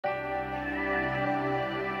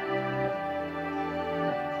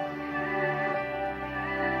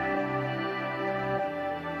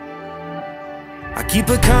I keep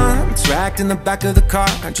a contract in the back of the car,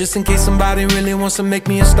 just in case somebody really wants to make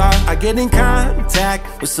me a star. I get in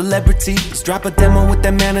contact with celebrities, drop a demo with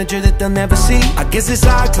that manager that they'll never see. I guess it's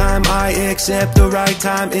our time, I accept the right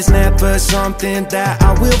time. It's never something that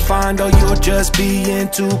I will find, or you're just being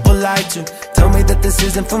too polite to tell me that this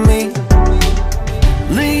isn't for me.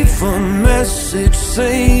 Leave a message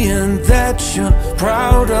saying that you're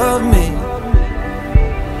proud of me.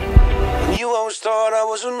 You always thought I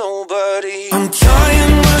was a nobody. I'm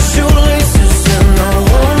tying my shoelaces and I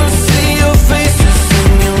wanna see your faces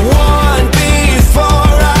singing one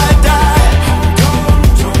before I die.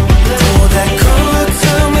 Oh, that could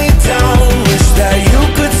turn me down. Wish that you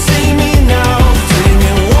could see me now,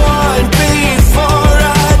 singing one before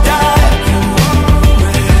I die. You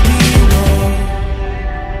already know.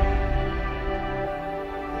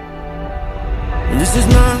 And this is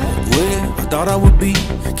not where I thought I would be.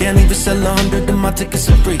 Can't even sell 100 and my tickets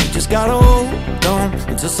are free. Just gotta hold on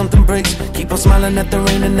until something breaks. Keep on smiling at the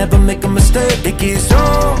rain and never make a mistake. It gets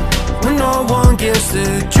hard when no one gets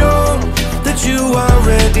the joke that you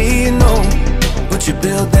already know, but you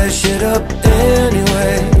build that shit up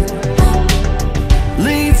anyway.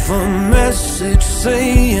 Leave a message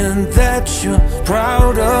saying that you're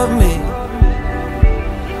proud of me.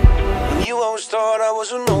 You always thought I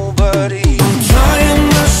was a nobody.